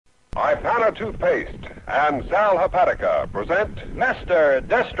Ipana Toothpaste and Sal Hepatica present Mr.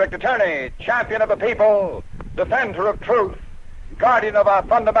 District Attorney, champion of the people, defender of truth, guardian of our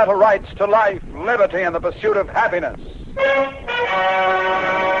fundamental rights to life, liberty, and the pursuit of happiness.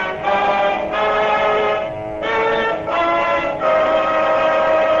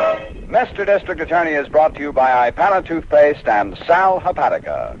 Mr. District Attorney is brought to you by Ipana Toothpaste and Sal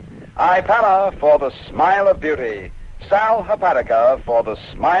Hepatica. Ipana for the smile of beauty. Sal Hepatica for the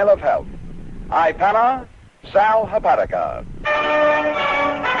smile of health. Ipana, Sal Hepatica.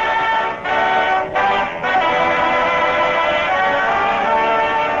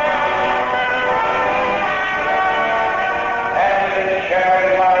 And in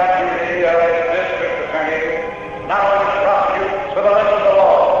sharing my duty as District Attorney, now I prosecute to the limit of the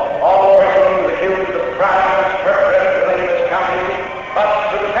law all persons accused of crimes perpetrated within this county, but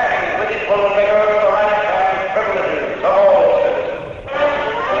to protect with equal vigor the rights and privileges of all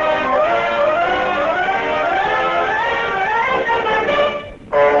citizens.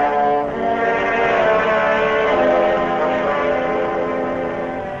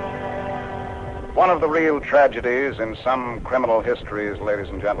 One of the real tragedies in some criminal histories, ladies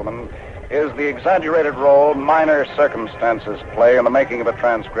and gentlemen, is the exaggerated role minor circumstances play in the making of a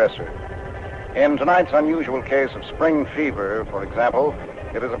transgressor. In tonight's unusual case of spring fever, for example,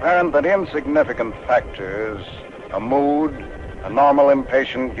 it is apparent that insignificant factors, a mood, a normal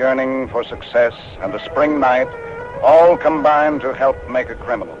impatient yearning for success, and a spring night, all combine to help make a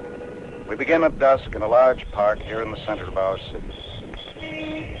criminal. We begin at dusk in a large park here in the center of our city.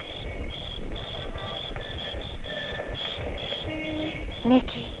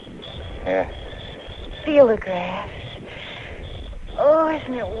 Nicky, Yeah? feel the grass. Oh,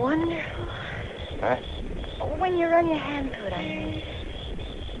 isn't it wonderful? Huh? When you run your hand through it, I mean,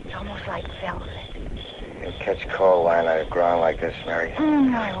 it's almost like velvet. You'll catch cold lying on the ground like this, Mary.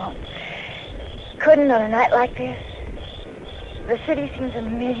 No, I won't. Couldn't on a night like this. The city seems a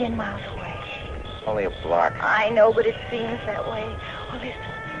million miles away. Only a block. I know, but it seems that way. Oh, listen.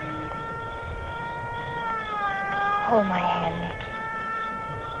 Hold my hand, Nicky.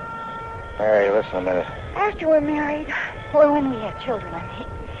 Mary, listen a minute. After we're married, or when we have children, I mean,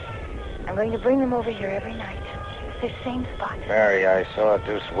 I'm going to bring them over here every night. This same spot. Mary, I saw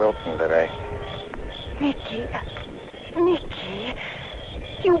Deuce Wilton today. Nicky,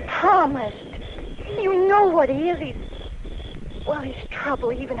 you promised. You know what he is. He's trouble.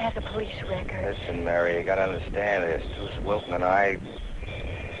 He even has a police record. Listen, Mary, you gotta understand this. Deuce Wilton and I,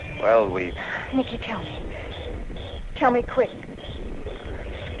 well, we... Nicky, tell me. Tell me quick.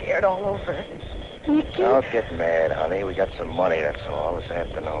 I'm scared all over. Nicky? Don't get mad, honey. We got some money, that's all, this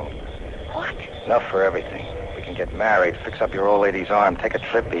afternoon. What? Enough for everything. We can get married, fix up your old lady's arm, take a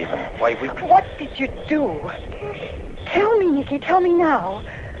trip even. Why, we... What did you do? Tell me, Nicky. Tell me now.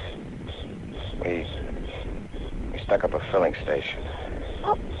 We stuck up a filling station.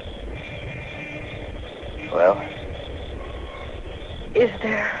 Oh. Well? Is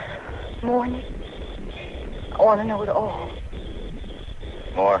there more, Nicky? I want to know it all.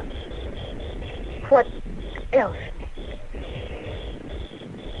 More? What else?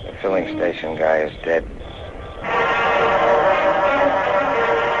 The filling station guy is dead.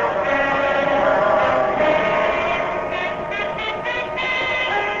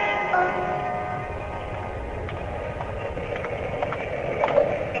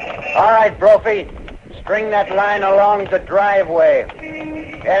 All right, Brophy. String that line along the driveway.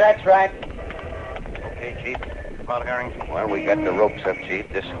 Yeah, that's right. Okay, Chief. About Harrington? Well, we got the ropes up, Chief.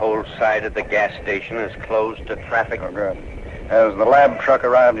 This whole side of the gas station is closed to traffic. Oh, good. Has the lab truck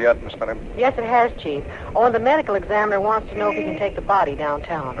arrived yet, Miss Miller? Yes, it has, Chief. Oh, and the medical examiner wants to know if he can take the body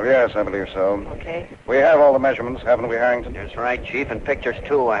downtown. Oh, yes, I believe so. Okay. We have all the measurements, haven't we, Harrington? That's right, Chief. And pictures,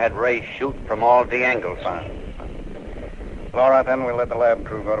 too. I had Ray shoot from all the angles. Fine. Well, all right, then. We'll let the lab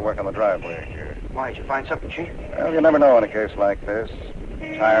crew go to work on the driveway here. Why, did you find something, Chief? Well, you never know in a case like this.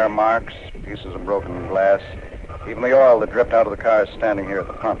 Tire marks, pieces of broken glass, even the oil that dripped out of the car is standing here at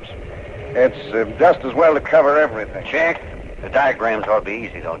the pumps. It's just as well to cover everything. Check. The diagrams ought to be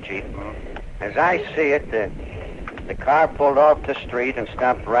easy, though, Chief. As I see it, the car pulled off the street and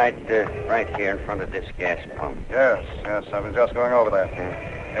stopped right here in front of this gas pump. Yes, I was just going over that.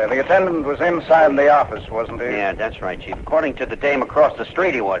 The attendant was inside the office, wasn't he? Yeah, that's right, Chief. According to the dame across the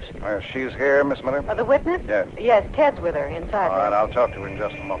street, he was. She's here, Miss Miller? The witness? Yes. Yes, Ted's with her inside. All right, I'll talk to her in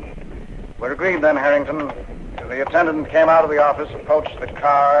just a moment. We're agreed then, Harrington. The attendant came out of the office, approached the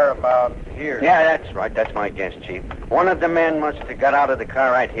car about here. Yeah, that's right. That's my guess, Chief. One of the men must have got out of the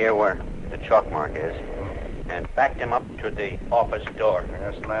car right here where the chalk mark is and backed him up to the office door.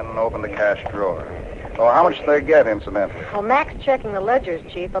 Yes, and then opened the cash drawer. Oh, how much do they get, incidentally? Well, Mac's checking the ledgers,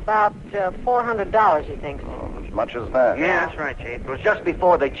 Chief. About $400, he thinks. Oh, as much as that. Yeah, that's right, Chief. It was just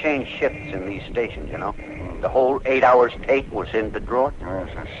before they changed shifts in these stations, you know. The whole 8 hours take was in the drawer. Yes,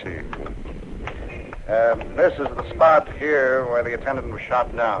 I see. This is the spot here where the attendant was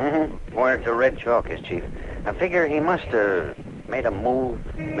shot down. Mm-hmm. Where the red chalk is, Chief. I figure he must have made a move,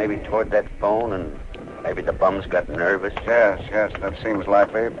 maybe toward that phone, and maybe the bums got nervous. Yes, that seems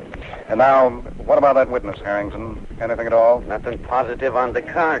likely. And now, what about that witness, Harrington? Anything at all? Nothing positive on the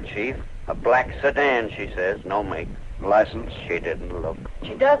car, Chief. A black sedan, she says. No make. License? She didn't look.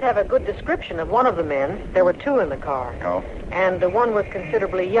 She does have a good description of one of the men. There were two in the car. Oh. And the one was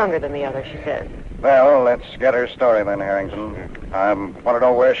considerably younger than the other, she says. Well, let's get her story then, Harrington. I want to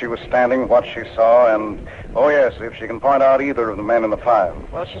know where she was standing, what she saw, and, oh yes, if she can point out either of the men in the file.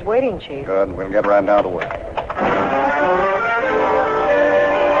 Well, she's waiting, Chief. Good. We'll get right down to work.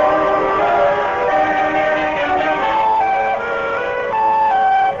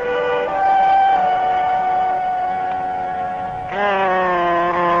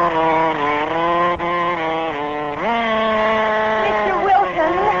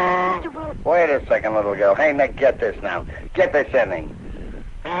 Wait a second, little girl. Hey, Nick, get this now. Get this ending.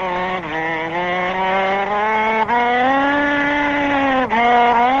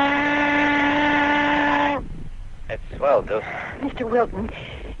 It's swell, Deuce. Mr. Wilton,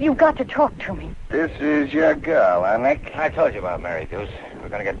 you've got to talk to me. This is your girl, huh, Nick? I told you about Mary, Deuce. We're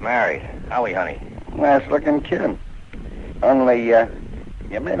going to get married. How are we, honey? Nice-looking kid. Only,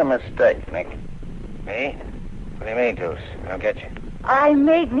 you made a mistake, Nick. Me? What do you mean, Deuce? I don't get you. I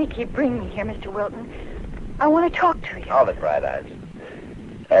made Nicky bring me here, Mr. Wilton. I want to talk to you. Hold it, Bright Eyes.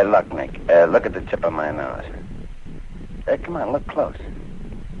 Hey, look, Nick. Look at the tip of my nose. Hey, come on, look close.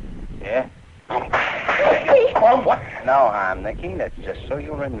 Yeah? Oh, what? No harm, Nicky. That's just so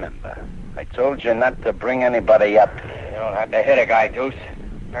you'll remember. I told you not to bring anybody up. You don't have to hit a guy, Deuce.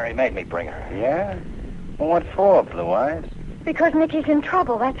 Mary made me bring her. Yeah? Well, what for, Blue Eyes? Because Nicky's in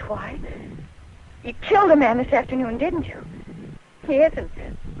trouble, that's why. You killed a man this afternoon, didn't you? Yes, and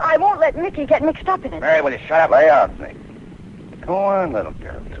I won't let Nicky get mixed up in it. Mary, will you shut up? Lay out, Nick. Go on, little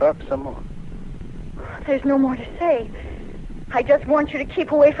girl. Talk some more. There's no more to say. I just want you to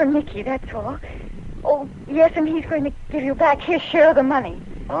keep away from Nicky, that's all. Oh, yes, and he's going to give you back his share of the money.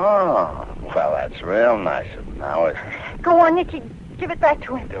 Oh, well, that's real nice of him now, isn't it? Go on, Nicky. Give it back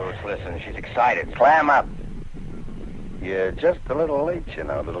to him. Deuce, listen, she's excited. Clam up. You're just a little late, you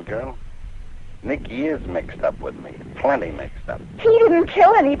know, little girl. Nicky is mixed up with me. Plenty mixed up. He didn't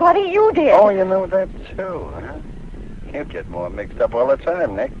kill anybody. You did. Oh, you know that, too, huh? You get more mixed up all the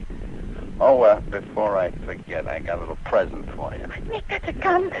time, Nick. Oh, before I forget, I got a little present for you. Nick, that's a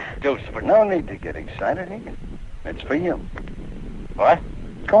gun. Deuce, But no need to get excited, Nick. It's for you. what?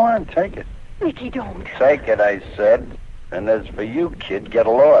 Go on, take it. Nicky, don't. Take it, I said. And as for you, kid, get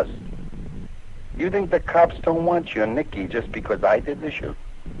lost. You think the cops don't want you, Nicky, just because I did the shoot?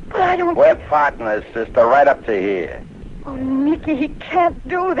 But I don't... We're partners, sister, right up to here. Oh, Nicky, he can't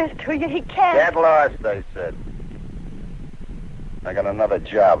do this to you. He can't. Get lost, I said. I got another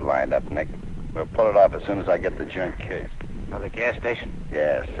job lined up, Nick. We'll pull it off as soon as I get the joint case. Another gas station?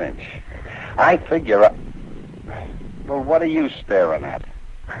 Yeah, cinch. I figure... Well, what are you staring at?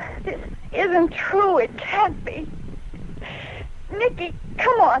 This isn't true. It can't be. Nicky,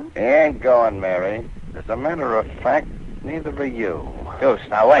 come on. He ain't going, Mary. As a matter of fact, neither are you. Deuce,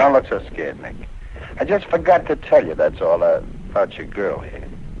 now wait. Don't look so scared, Nick. I just forgot to tell you, that's all, about your girl here.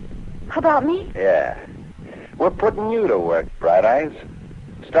 About me? Yeah. We're putting you to work, Bright Eyes.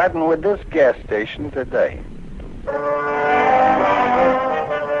 Starting with this gas station today.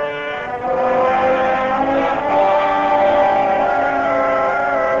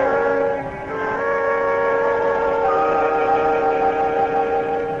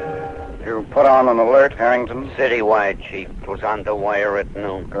 You put on an alert, Harrington? Citywide, Chief. It was on the wire at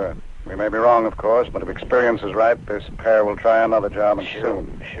noon. Good. We may be wrong, of course, but if experience is right, this pair will try another job and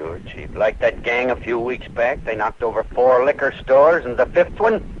soon. Sure, Chief. Like that gang a few weeks back, they knocked over 4 liquor stores, and the 5th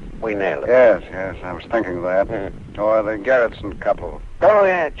one, we nailed it. Yes, I was thinking of that. Hmm. Or the Garrettson couple. Oh,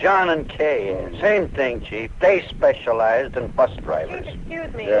 yeah, John and Kay. Yeah. Same thing, Chief. They specialized in bus drivers.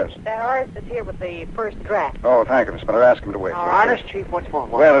 Excuse me. Yes. That artist is here with the first draft. Oh, thank you, Miss Miller. Ask him to wait. Honest, Chief? What's more?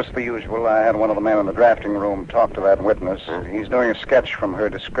 Well, it's the usual. I had one of the men in the drafting room talk to that witness. He's doing a sketch from her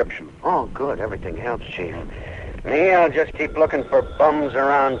description. Oh, good. Everything helps, Chief. Me, I'll just keep looking for bums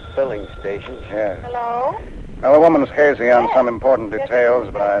around filling stations. Yeah. Hello? Well, the woman's hazy on some important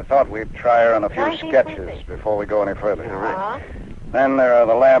details, but I thought we'd try her on a few 1920. sketches before we go any further. All right. Uh-huh. Then there are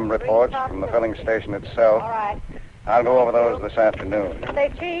the lab reports from the filling station itself. All right. I'll go over those this afternoon. Say,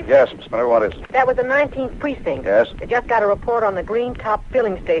 Chief, Yes, Miss Miller, what is it? that was the 19th precinct. Yes? They just got a report on the Green Top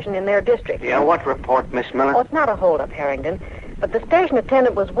filling station in their district. Yeah, what report, Miss Miller? Oh, it's not a holdup, Harrington. But the station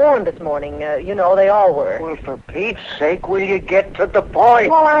attendant was warned this morning. They all were. Well, for Pete's sake, will you get to the point?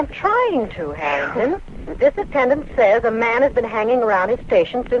 Well, I'm trying to, Harrington. This attendant says a man has been hanging around his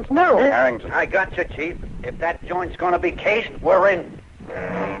station since noon. Harrington. I got you, Chief. If that joint's going to be cased, we're in.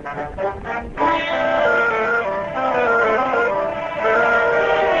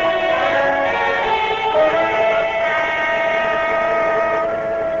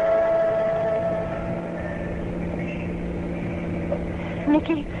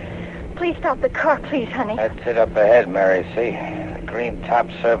 Nicky, please stop the car, please, honey. That's it up ahead, Mary, see? The Green Top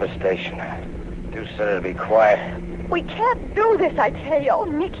service station. Deuce said it'd be quiet. We can't do this, I tell you. Oh,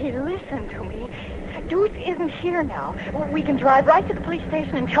 Nicky, listen to me. Deuce isn't here now. We can drive right to the police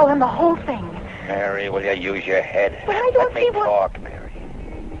station and tell them the whole thing. Mary, will you use your head? But I don't Let see me talk, Mary.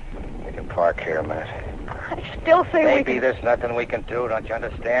 We can park here a minute. I still say Maybe there's nothing we can do, don't you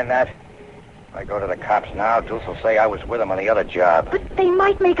understand that? If I go to the cops now, Deuce will say I was with him on the other job. But they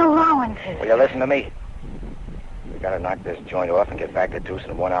might make allowances. Will you listen to me? We gotta knock this joint off and get back to Deuce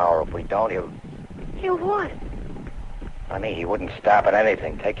in 1 hour. If we don't, He'll what? Honey, he wouldn't stop at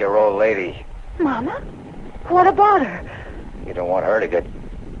anything. Take your old lady. Mama? What about her? You don't want her to get,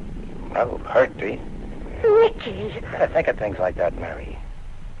 hurt, do you? Nicky. You gotta think of things like that, Mary.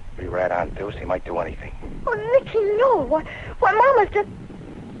 If we rat on Deuce, he might do anything. Oh, Nicky, no. Why, Mama's just...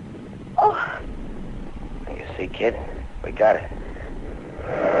 Oh, You see, kid? We got it.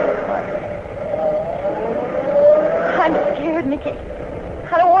 Come on. I'm scared, Nicky.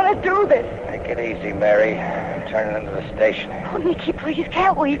 I don't want to do this. Take it easy, Mary. I'm turning into the station. Oh, Nicky, please,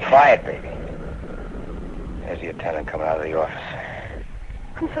 can't we? Be quiet, baby. There's the attendant coming out of the office.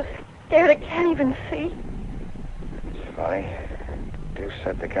 I'm so scared I can't even see. It's funny. Deuce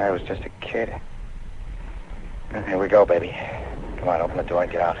said the guy was just a kid. Here we go, baby. Come on, open the door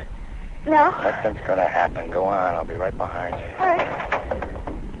and get out. No? Nothing's gonna happen. Go on. I'll be right behind you. All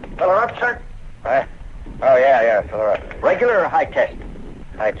right. Fill her up, sir. What? Oh, yeah. Fill her up. Regular or high test?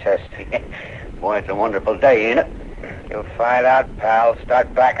 High test. Boy, it's a wonderful day, ain't it? You'll find out, pal.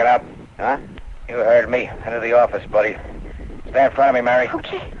 Start backing up. Huh? You heard me. Head of the office, buddy. Stand in front of me, Mary.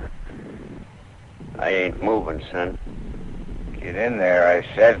 Okay. I ain't moving, son. Get in there,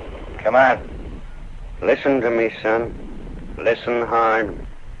 I said. Come on. Listen to me, son. Listen hard.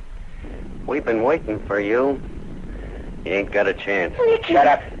 We've been waiting for you. You ain't got a chance. Nicky. Shut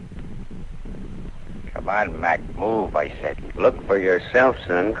up. Come on, Mac. Move, I said. Look for yourself,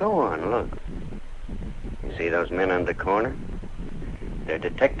 son. Go on, look. You see those men on the corner? They're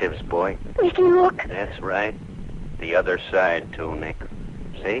detectives, boy. Nicky, look. That's right. The other side, too, Nick.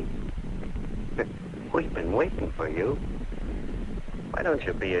 See? We've been waiting for you. Why don't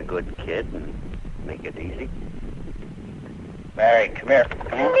you be a good kid and make it easy? Mary, come here.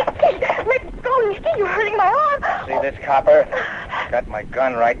 Nicky, let go, Nicky. You're hurting my arm. See this copper? Got my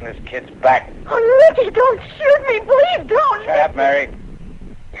gun right in this kid's back. Oh, Nicky, don't shoot me. Please don't. Shut up, Mary.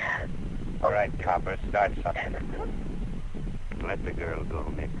 All right, copper, start something. Let the girl go,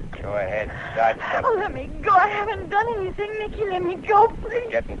 Nick. Go ahead, start Oh, something. let me go. I haven't done anything, Nicky. Let me go, please.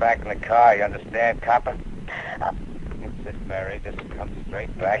 Getting back in the car, you understand, copper? That's it, Mary. Just come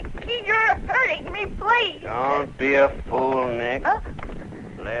straight back. Nicky, you're hurting me, please. Don't be a fool, Nick. Huh?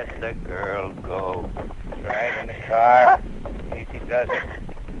 Let the girl go. Right in the car. Easy does it.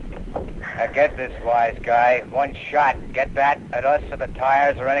 Now get this, wise guy. One shot. Get that at us or the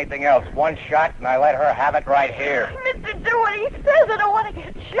tires or anything else. One shot, and I let her have it right here. Mister, do what he says. I don't want to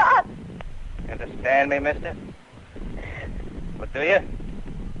get shot. Understand me, mister? What do you?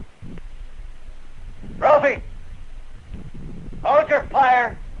 Rosie! Hold your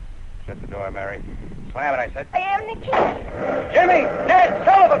fire! Shut the door, Mary. Slam it, I said. I am, Nicky. Jimmy! Ned!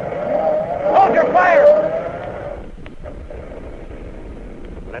 Sullivan! Hold your fire!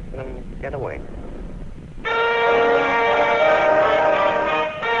 Let them get away.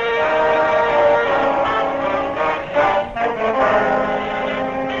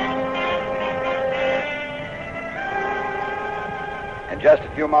 In just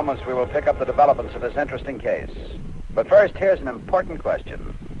a few moments, we will pick up the developments of this interesting case. But first, here's an important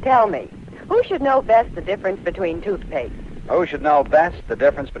question. Tell me, who should know best the difference between toothpaste? Who should know best the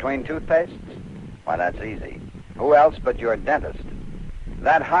difference between toothpastes? Why, that's easy. Who else but your dentist?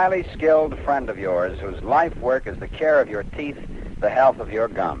 That highly skilled friend of yours whose life work is the care of your teeth, the health of your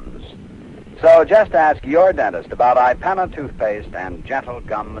gums. So just ask your dentist about Ipana toothpaste and gentle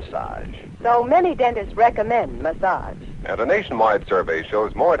gum massage. So many dentists recommend massage. And a nationwide survey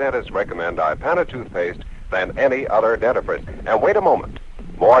shows more dentists recommend Ipana toothpaste than any other dentifrice. And wait a moment.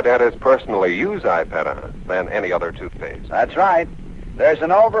 More dentists personally use iPenna than any other toothpaste. That's right. There's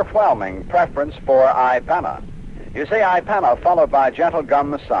an overwhelming preference for iPenna. You see, iPenna, followed by gentle gum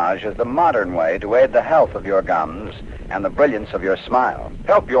massage, is the modern way to aid the health of your gums and the brilliance of your smile.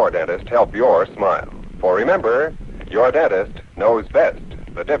 Help your dentist help your smile. For remember, your dentist knows best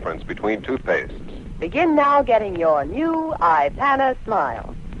the difference between toothpastes. Begin now getting your new iPenna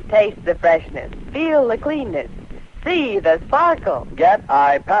smile. Taste the freshness, feel the cleanness, see the sparkle. Get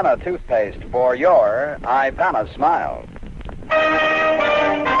iPenna toothpaste for your iPenna smile.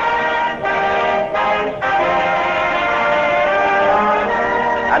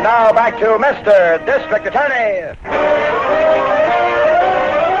 And now back to Mr. District Attorney.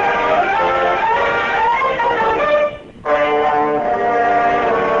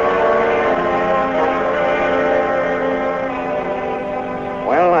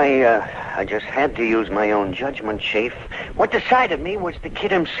 Well, I just had to use my own judgment, Chief. What decided me was the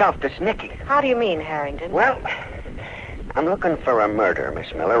kid himself, this Nicky. How do you mean, Harrington? Well, I'm looking for a murderer,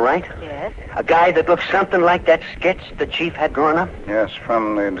 Miss Miller, right? Yes. A guy that looks something like that sketch the Chief had drawn up? Yes,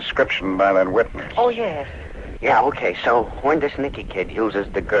 from the description by that witness. Oh, yes. Yeah, okay, so when this Nicky kid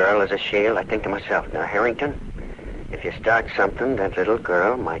uses the girl as a shield, I think to myself, now, Harrington, if you start something, that little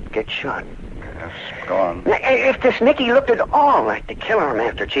girl might get shot. Yes, go on. Now, if this Nicky looked at all like the killer I'm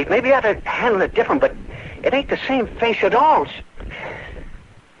after, Chief, maybe I ought to handle it different, but it ain't the same face at all.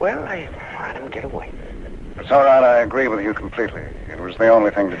 Well, I let him get away. It's all right. I agree with you completely. It was the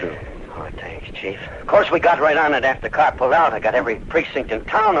only thing to do. Oh, thanks, Chief. Of course, we got right on it after the car pulled out. I got every precinct in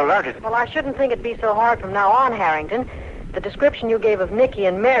town alerted. Well, I shouldn't think it'd be so hard from now on, Harrington. The description you gave of Nicky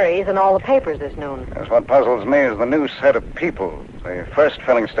and Mary's in all the papers this noon. Yes, what puzzles me is the new set of people. The first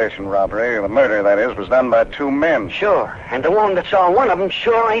filling station robbery, the murder, that is, was done by two men. Sure. And the one that saw one of them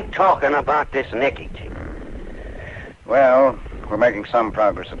sure ain't talking about this Nicky, Chief. Well, we're making some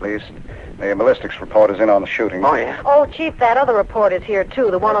progress, at least. The ballistics report is in on the shooting. Oh, yeah? Oh, Chief, that other report is here,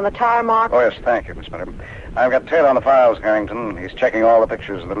 too. The one on the tire mark. Oh, yes, thank you, Miss Miller. I've got Ted on the files, Harrington. He's checking all the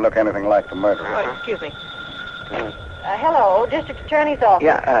pictures that look anything like the murder. Oh, excuse me. Hello, District Attorney's office.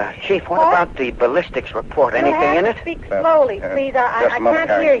 Yeah, Chief, what about the ballistics report? Anything in it? Speak slowly, please. I just a moment,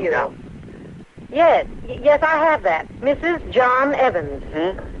 can't hear Harrington. you. Yes, I have that. Mrs. John Evans.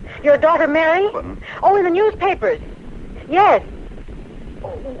 Hmm? Your daughter, Mary? What? Oh, in the newspapers. Yes.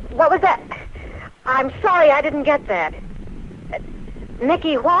 What was that? I'm sorry, I didn't get that.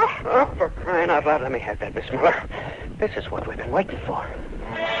 Nicky, what? Oh, for crying out loud, let me have that, Miss Miller. This is what we've been waiting for.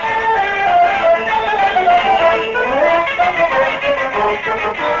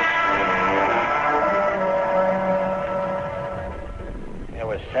 It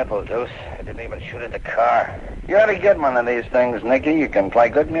was simple, Deuce. I didn't even shoot at the car. You ought to get one of these things, Nicky. You can play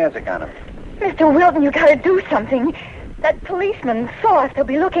good music on them. Mr. Wilton, you gotta do something. That policeman saw us. They'll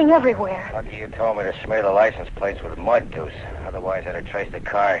be looking everywhere. Lucky you told me to smear the license plates with mud, Deuce. Otherwise, I'd have traced the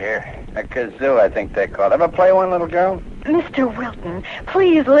car here. A kazoo, I think they call it. Ever play one, little girl? Mr. Wilton,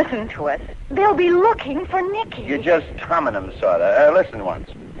 please listen to us. They'll be looking for Nicky. You're just humming them, sort of. Listen once.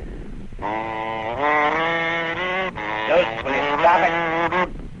 Deuce, will you stop it?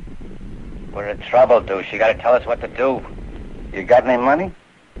 We're in trouble, Deuce. You gotta tell us what to do. You got any money?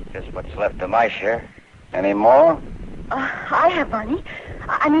 Just what's left of my share. Any more? I have money.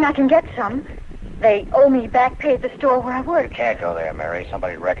 I mean, I can get some. They owe me back pay at the store where I You work. can't go there, Mary.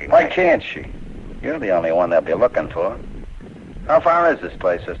 Somebody Why recognized can't she? You're the only one they'll be looking for. How far is this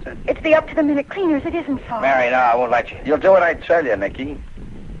place, sister? It's the up-to-the-minute cleaners. It isn't far. Mary, no, I won't let you. You'll do what I tell you, Nicky.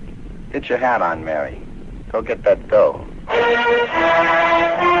 Get your hat on, Mary. Go get that dough.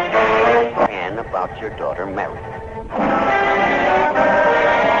 And about your daughter, Mary.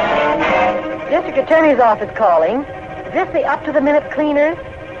 District Attorney's office calling. Is this the up-to-the-minute cleaners?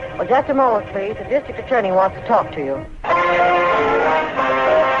 Well, just a moment, please. The District Attorney wants to talk to you.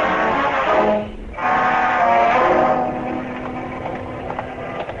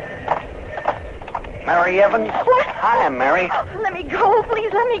 Mary Evans? What? Hi, Mary. Oh, let me go.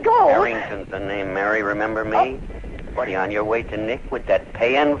 Please let me go. Harrington's the name, Mary. Remember me? What, are you on your way to Nick with that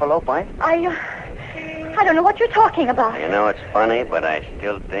pay envelope, eh? I don't know what you're talking about. You know, it's funny, but I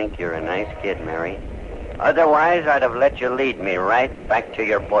still think you're a nice kid, Mary. Otherwise, I'd have let you lead me right back to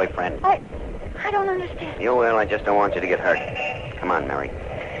your boyfriend. I don't understand. You will. I just don't want you to get hurt. Come on, Mary.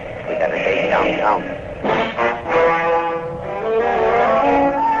 We got a date downtown.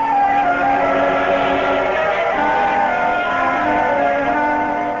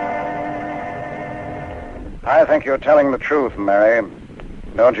 I think you're telling the truth, Mary.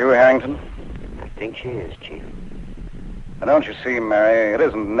 Don't you, Harrington? I think she is, Chief. Now, don't you see, Mary, it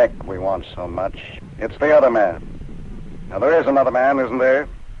isn't Nick we want so much. It's the other man. Now, there is another man, isn't there?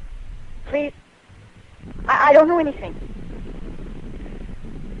 Please. I don't know anything.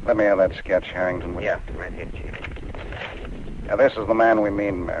 Let me have that sketch, Harrington. will you? Yeah, right here, Chief. Now, this is the man we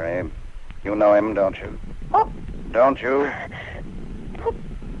mean, Mary. You know him, don't you? Oh. Don't you? Oh,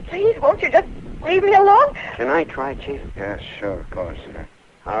 please, won't you just leave me alone? Can I try, Chief? Yes, sure, of course, sir.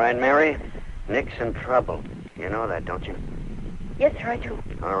 All right, Mary. Nick's in trouble. You know that, don't you? Yes, sir, I do.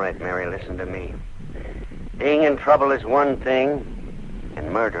 All right, Mary, listen to me. Being in trouble is one thing,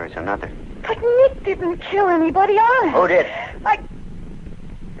 and murder is another. But Nick didn't kill anybody, honest. Who did? I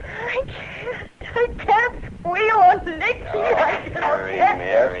can't squeal on Nicky.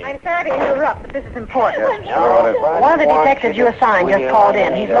 Mary. I'm sorry to interrupt, but this is important. Yes, sure, what is it? One of the detectives you assigned just called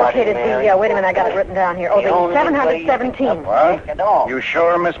in. He's located the, wait a minute, I got it written down here. Oh, the 717. What? You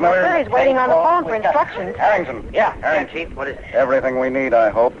sure, Miss Miller? Sir, he's waiting on the phone for instructions. Harrington. Yeah, Harrington. Chief, what is it? Everything we need, I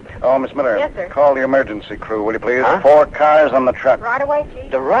hope. Oh, Miss Miller. Yes, sir. Call the emergency crew, will you please? Huh? 4 cars on the truck. Right away, Chief.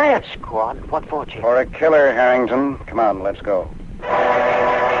 The riot squad? What for, Chief? For a killer, Harrington. Come on, let's go.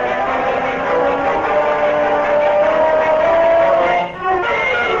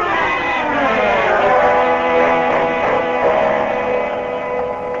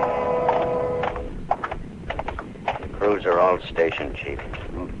 Crews are all stationed, Chief.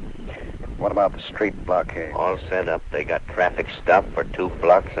 What about the street blockade? All set up. They got traffic stopped for 2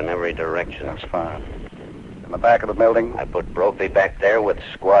 blocks in every direction. That's fine. In the back of the building? I put Brophy back there with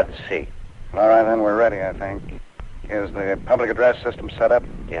Squad C. All right, then, we're ready, I think. Is the public address system set up?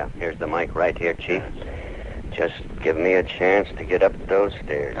 Yeah, here's the mic right here, Chief. Just give me a chance to get up those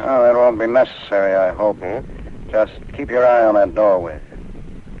stairs. Oh, that won't be necessary, I hope. Just keep your eye on that doorway.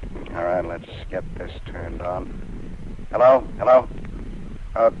 All right, let's get this turned on. Hello? Hello?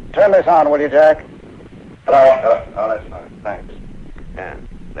 Turn this on, will you, Jack? Hello? Oh, that's fine. Thanks. Yeah,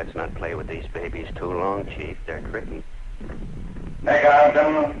 let's not play with these babies too long, Chief. They're tricky. Nick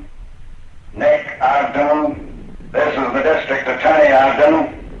Ogden. Nick Ogden. This is the district attorney,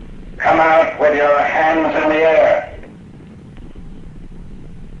 Ogden. Come out with your hands in the air.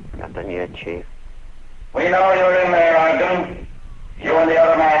 Nothing yet, Chief. We know you're in there, Ogden. You and the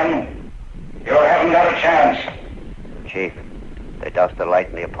other man. You haven't got a chance. Chief, they doused the light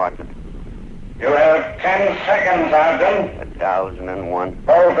in the apartment. You have 10 seconds, Ogden. 1,001.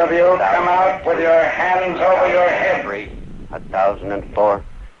 Both of you come out with your hands over your head. 1,004.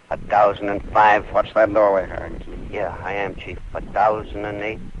 1,005. Watch that doorway, Harrington. Yeah, I am, Chief.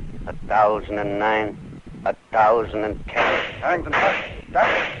 1,008. 1,009. 1,010. Harrington,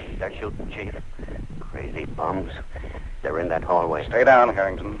 stop. They're shooting, Chief. Crazy bums. They're in that hallway. Stay down,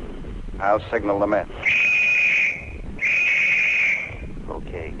 Harrington. I'll signal the men.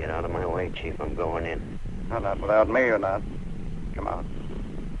 Okay, get out of my way, Chief. I'm going in. No, not without me or not. Come on.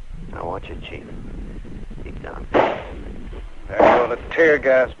 Now watch it, Chief. Keep down. There go the tear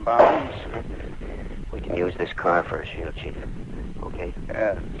gas bombs. We can use this car for a shield, Chief. Okay?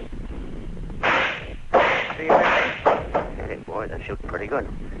 Yeah. See you later. Hey, boy, they're shooting pretty good.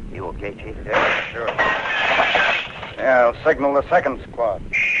 You okay, Chief? Yeah, sure. Yeah, I'll signal the second squad.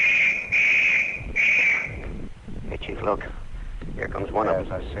 Hey, Chief, look. Here comes one of them.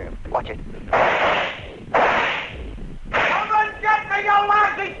 Yes, I see him. Watch it. Someone get me, you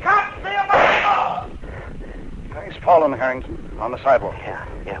lousy cop! See him on the floor! He's fallen, Harrington, on the sidewalk.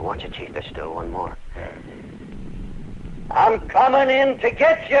 Yeah, watch it, Chief. There's still one more. Yeah. I'm coming in to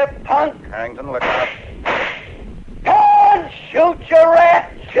get you, punk! Harrington, look out. Come on, shoot your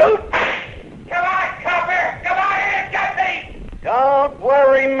rat! Shoot! Come on, copper! Come on in and get me! Don't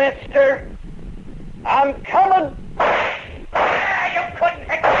worry, mister. I'm coming! You couldn't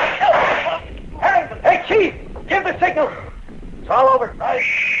take the kill! Harrington! Hey, Chief! Give the signal! It's all over. Right.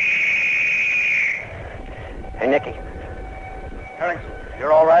 Hey, Nicky. Harrington,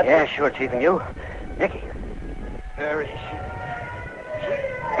 you're all right? Yeah, sure, Chief. And you? Nicky. There he is.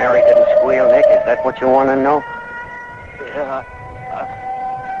 Mary didn't squeal, Nick. Is that what you want to know? Yeah.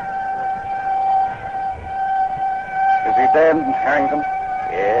 Is he dead, Harrington?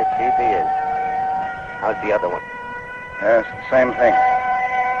 Yeah, Chief, he is. How's the other one? Yes, the same thing.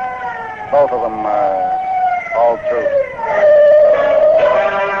 Both of them are all through.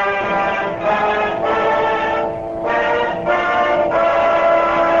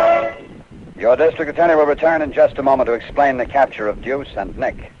 Your district attorney will return in just a moment to explain the capture of Deuce and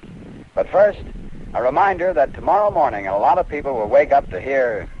Nick. But first, a reminder that tomorrow morning a lot of people will wake up to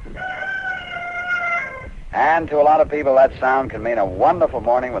hear... And to a lot of people, that sound can mean a wonderful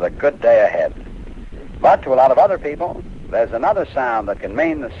morning with a good day ahead. But to a lot of other people, there's another sound that can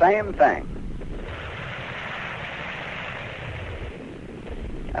mean the same thing.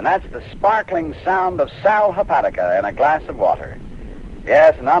 And that's the sparkling sound of sal hepatica in a glass of water.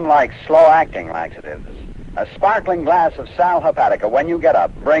 Yes, and unlike slow-acting laxatives, a sparkling glass of sal hepatica, when you get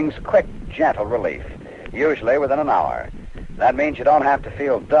up, brings quick, gentle relief, usually within an hour. That means you don't have to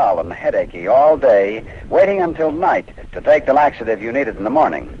feel dull and headachy all day, waiting until night to take the laxative you needed in the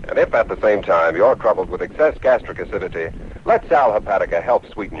morning. And if at the same time you're troubled with excess gastric acidity, let sal hepatica help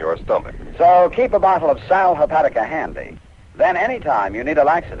sweeten your stomach. So keep a bottle of sal hepatica handy. Then anytime you need a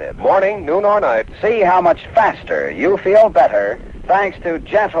laxative, Morning, noon, or night, see how much faster you feel better thanks to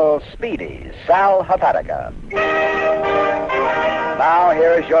gentle, speedy sal hepatica. Now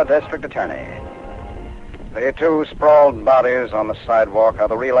here is your district attorney. The two sprawled bodies on the sidewalk are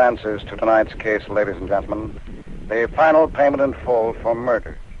the real answers to tonight's case, ladies and gentlemen. The final payment in full for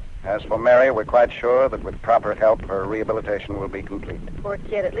murder. As for Mary, we're quite sure that with proper help, her rehabilitation will be complete. Poor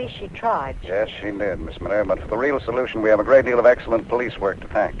kid, at least she tried. Yes, she did, Miss Miller. But for the real solution, we have a great deal of excellent police work to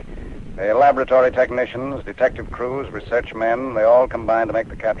thank. The laboratory technicians, detective crews, research men, they all combined to make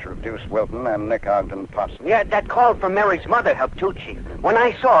the capture of Deuce Wilton and Nick Ogden possible. Yeah, that call from Mary's mother helped too, Chief. When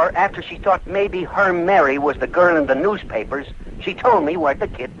I saw her, after she thought maybe her Mary was the girl in the newspapers, she told me where the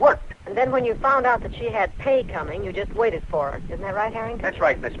kid worked. And then when you found out that she had pay coming, you just waited for her. Isn't that right, Harrington? That's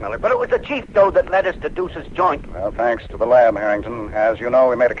right, Miss Miller. But it was the chief, though, that led us to Deuce's joint. Well, thanks to the lab, Harrington. As you know,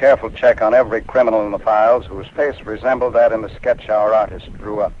 we made a careful check on every criminal in the files whose face resembled that in the sketch our artist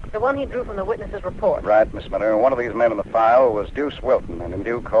drew up. The one he drew from the witness's report. Right, Miss Miller. One of these men in the file was Deuce Wilton, and in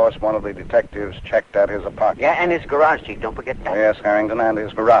due course, one of the detectives checked at his apartment. Yeah, and his garage, Chief. Don't forget that. Yes, Harrington, and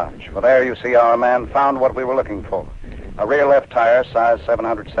his garage. For there, you see, our man found what we were looking for. A rear left tire, size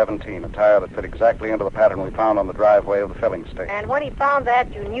 717, a tire that fit exactly into the pattern we found on the driveway of the filling station. And when he found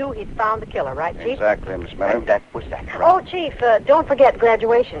that, you knew he'd found the killer, right, Chief? Exactly, Miss Miller. And that was that. Oh, Chief, don't forget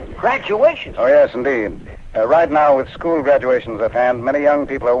graduation. Graduation? Oh, yes, indeed. Right now, with school graduations at hand, many young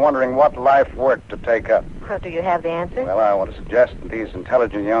people are wondering what life work to take up. Well, do you have the answer? Well, I want to suggest that these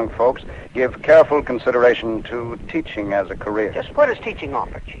intelligent young folks give careful consideration to teaching as a career. Just what does teaching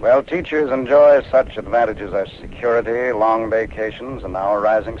offer, Chief? Well, teachers enjoy such advantages as security, long vacations, and now a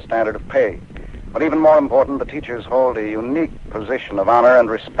rising standard of pay. But even more important, the teachers hold a unique position of honor and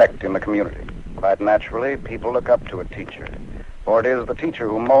respect in the community. Quite naturally, people look up to a teacher. For it is the teacher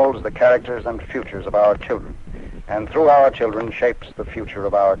who molds the characters and futures of our children, and through our children shapes the future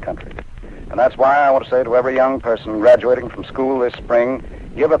of our country. And that's why I want to say to every young person graduating from school this spring,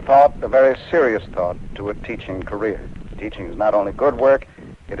 give a thought, a very serious thought, to a teaching career. Teaching is not only good work,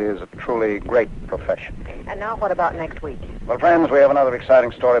 it is a truly great profession. And now what about next week? Well, friends, we have another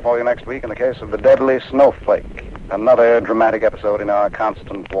exciting story for you next week in the case of the deadly snowflake. Another dramatic episode in our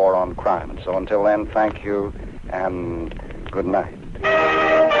constant war on crime. And so until then, thank you and good night.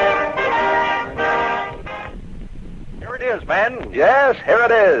 Here it is, men. Yes, here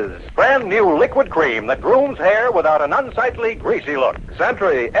it is. Brand new liquid cream that grooms hair without an unsightly, greasy look.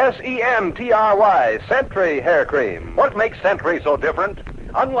 Sentry, S-E-N-T-R-Y, Sentry Hair Cream. What makes Sentry so different?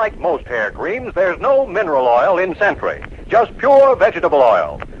 Unlike most hair creams, there's no mineral oil in Sentry. Just pure vegetable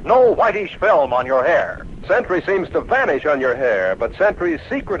oil. No whitish film on your hair. Sentry seems to vanish on your hair, but Sentry's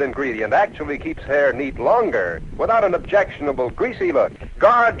secret ingredient actually keeps hair neat longer without an objectionable greasy look.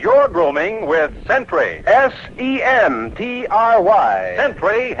 Guard your grooming with Sentry. S-E-N-T-R-Y.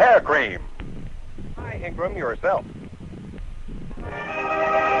 Sentry Hair Cream. Hi, Ingram, yourself.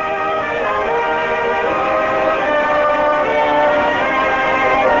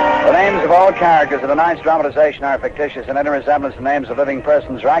 The names of all characters in tonight's dramatization are fictitious, and any resemblance to names of living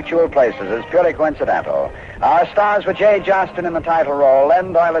persons or actual places is purely coincidental. Our stars were Jay Jostin in the title role,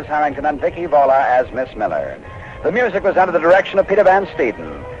 Len Doyle as Harrington, and Vicky Vola as Miss Miller. The music was under the direction of Peter Van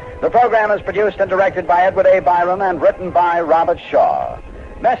Steeden. The program is produced and directed by Edward A. Byron and written by Robert Shaw.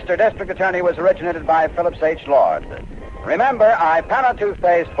 Mr. District Attorney was originated by Phillips H. Lord. Remember, Ipana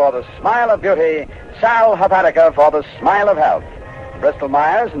toothpaste for the smile of beauty, Sal Hepatica for the smile of health. Bristol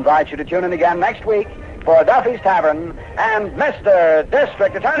Myers invites you to tune in again next week for Duffy's Tavern and Mr.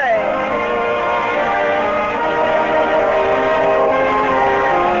 District Attorney.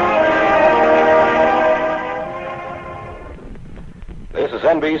 This is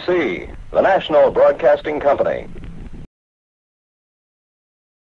NBC, the national broadcasting company.